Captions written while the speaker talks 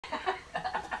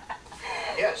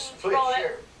Yes, please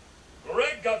share.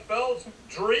 Greg Gutfeld's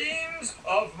Dreams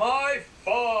of My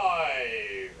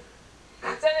 5.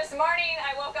 So this morning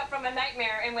I woke up from a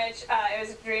nightmare in which it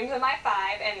was dreams of my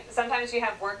 5, and sometimes you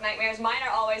have work nightmares. Mine are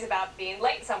always about being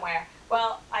late somewhere.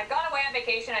 Well, I'd gone away on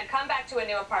vacation, I'd come back to a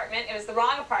new apartment, it was the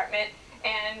wrong apartment,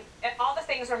 and all the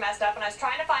things were messed up, and I was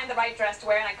trying to find the right dress to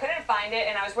wear, and I couldn't find it,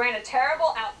 and I was wearing a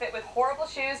terrible outfit with horrible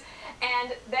shoes,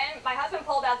 and then my husband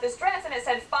pulled out this dress, and it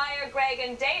said, "Fire Greg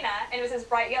and Dana," and it was this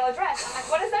bright yellow dress. I'm like,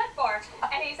 what is that for?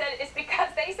 And he said, it's because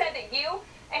they said that you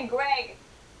and Greg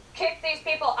kicked these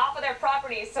people off of their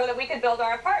properties so that we could build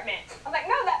our apartment. I'm like,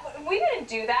 no, we didn't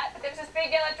do that. But there was this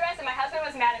big yellow dress, and my husband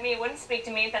was mad at me and wouldn't speak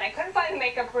to me. Then I couldn't find the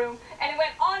makeup room, and it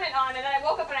went on, and then I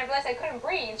woke up and I realized I couldn't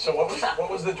breathe. So what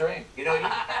was the dream? You know,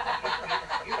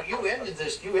 you ended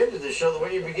this show the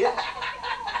way you began.